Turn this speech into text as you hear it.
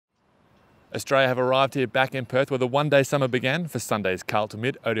Australia have arrived here back in Perth where the one-day summer began for Sunday's Carlton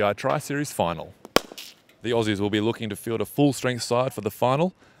Mid ODI Tri-Series final. The Aussies will be looking to field a full-strength side for the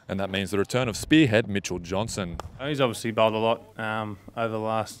final, and that means the return of spearhead Mitch Johnson. He's obviously bowled a lot over the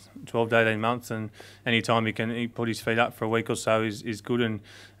last 12 to 18 months, and any time he put his feet up for a week or so is good. And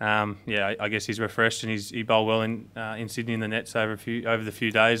yeah, I guess he's refreshed, and he bowled well in Sydney in the nets over the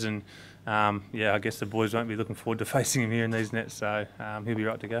few days. And yeah, I guess the boys won't be looking forward to facing him here in these nets, so he'll be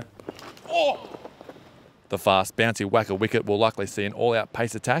right to go. The fast, bouncy whacker wicket will likely see an all-out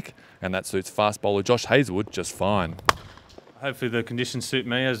pace attack, and that suits fast bowler Josh Hazlewood just fine. Hopefully the conditions suit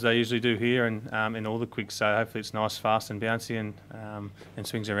me as they usually do here and in all the quicks. So hopefully it's nice, fast and bouncy and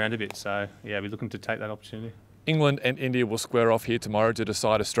swings around a bit. So yeah, we're looking to take that opportunity. England and India will square off here tomorrow to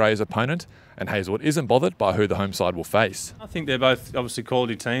decide Australia's opponent, and Hazlewood isn't bothered by who the home side will face. I think they're both obviously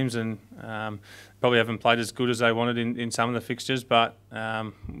quality teams and probably haven't played as good as they wanted in some of the fixtures, but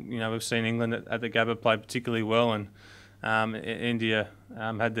you know, we've seen England at the Gabba play particularly well, and India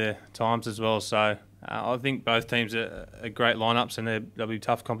had their times as well. So I think both teams are great lineups, and there'll be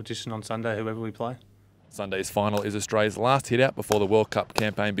tough competition on Sunday, whoever we play. Sunday's final is Australia's last hit out before the World Cup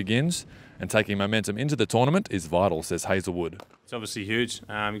campaign begins, and taking momentum into the tournament is vital, says Hazlewood. It's obviously huge,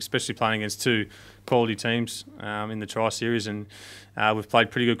 especially playing against two quality teams in the Tri-Series, and we've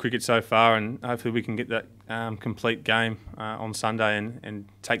played pretty good cricket so far, and hopefully we can get that complete game on Sunday and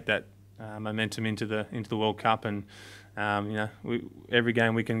take that momentum into the World Cup. And you know, every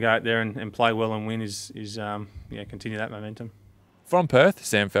game we can go out there and play well and win is yeah, continue that momentum. From Perth,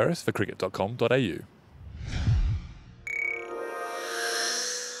 Sam Ferris for cricket.com.au.